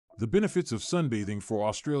The benefits of sunbathing for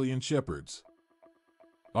Australian Shepherds.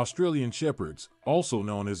 Australian Shepherds, also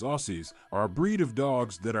known as Aussies, are a breed of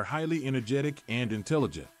dogs that are highly energetic and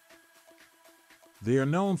intelligent. They are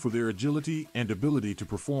known for their agility and ability to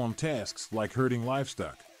perform tasks like herding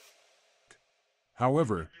livestock.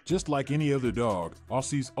 However, just like any other dog,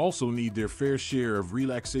 Aussies also need their fair share of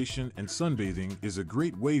relaxation, and sunbathing is a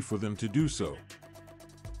great way for them to do so.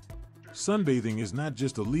 Sunbathing is not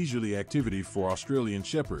just a leisurely activity for Australian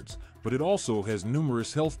Shepherds, but it also has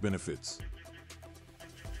numerous health benefits.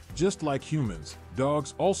 Just like humans,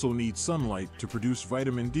 dogs also need sunlight to produce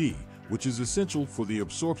vitamin D, which is essential for the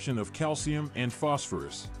absorption of calcium and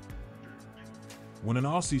phosphorus. When an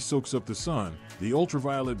Aussie soaks up the sun, the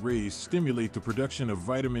ultraviolet rays stimulate the production of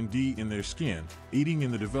vitamin D in their skin, aiding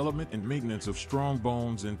in the development and maintenance of strong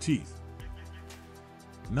bones and teeth.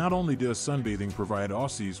 Not only does sunbathing provide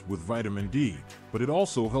Aussies with vitamin D, but it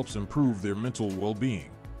also helps improve their mental well-being.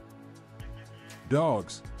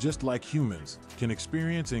 Dogs, just like humans, can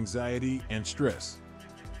experience anxiety and stress.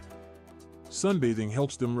 Sunbathing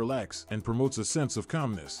helps them relax and promotes a sense of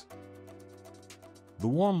calmness. The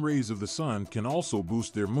warm rays of the sun can also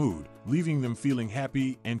boost their mood, leaving them feeling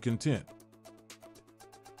happy and content.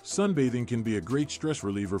 Sunbathing can be a great stress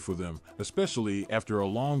reliever for them, especially after a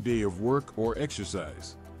long day of work or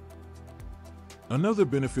exercise. Another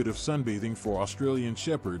benefit of sunbathing for Australian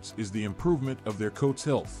Shepherds is the improvement of their coat's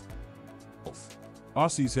health.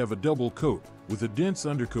 Aussies have a double coat, with a dense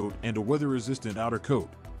undercoat and a weather-resistant outer coat.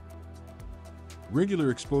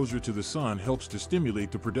 Regular exposure to the sun helps to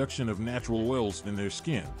stimulate the production of natural oils in their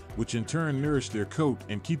skin, which in turn nourish their coat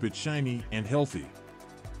and keep it shiny and healthy.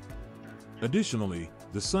 Additionally,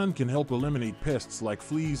 the sun can help eliminate pests like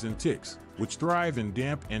fleas and ticks, which thrive in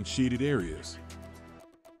damp and shaded areas.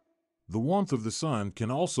 The warmth of the sun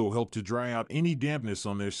can also help to dry out any dampness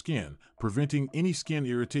on their skin, preventing any skin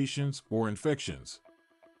irritations or infections.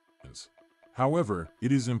 However,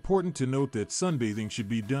 it is important to note that sunbathing should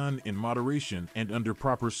be done in moderation and under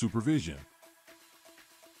proper supervision.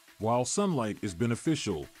 While sunlight is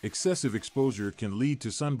beneficial, excessive exposure can lead to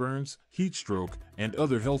sunburns, heat stroke, and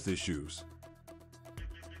other health issues.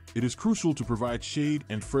 It is crucial to provide shade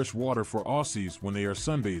and fresh water for Aussies when they are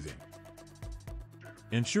sunbathing.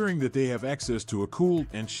 Ensuring that they have access to a cool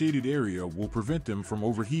and shaded area will prevent them from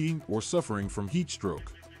overheating or suffering from heat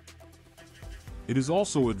stroke. It is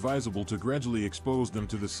also advisable to gradually expose them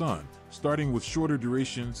to the sun, starting with shorter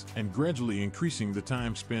durations and gradually increasing the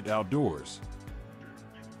time spent outdoors.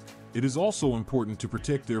 It is also important to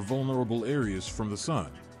protect their vulnerable areas from the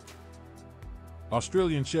sun.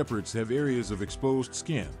 Australian Shepherds have areas of exposed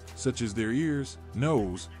skin, such as their ears,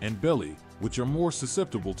 nose, and belly, which are more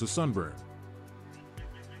susceptible to sunburn.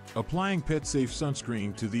 Applying pet-safe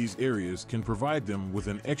sunscreen to these areas can provide them with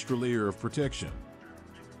an extra layer of protection.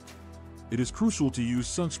 It is crucial to use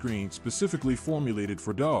sunscreen specifically formulated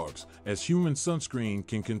for dogs, as human sunscreen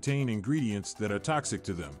can contain ingredients that are toxic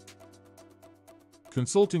to them.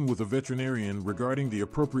 Consulting with a veterinarian regarding the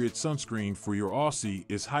appropriate sunscreen for your Aussie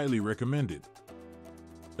is highly recommended.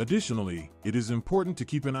 Additionally, it is important to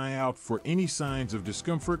keep an eye out for any signs of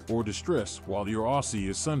discomfort or distress while your Aussie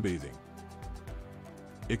is sunbathing.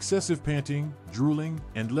 Excessive panting, drooling,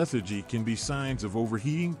 and lethargy can be signs of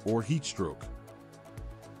overheating or heat stroke.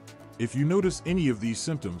 If you notice any of these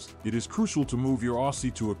symptoms, it is crucial to move your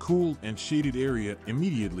Aussie to a cool and shaded area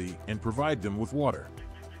immediately and provide them with water.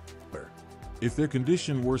 If their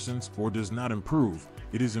condition worsens or does not improve,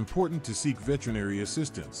 it is important to seek veterinary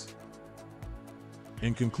assistance.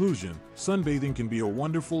 In conclusion, sunbathing can be a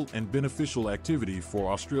wonderful and beneficial activity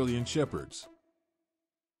for Australian Shepherds.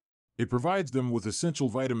 It provides them with essential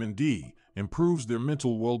vitamin D, improves their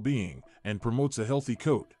mental well-being, and promotes a healthy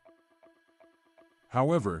coat.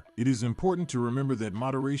 However, it is important to remember that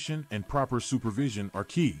moderation and proper supervision are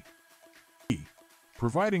key.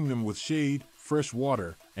 Providing them with shade, fresh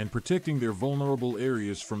water, and protecting their vulnerable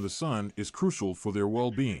areas from the sun is crucial for their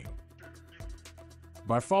well-being.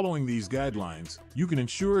 By following these guidelines, you can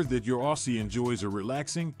ensure that your Aussie enjoys a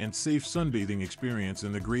relaxing and safe sunbathing experience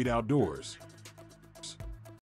in the great outdoors.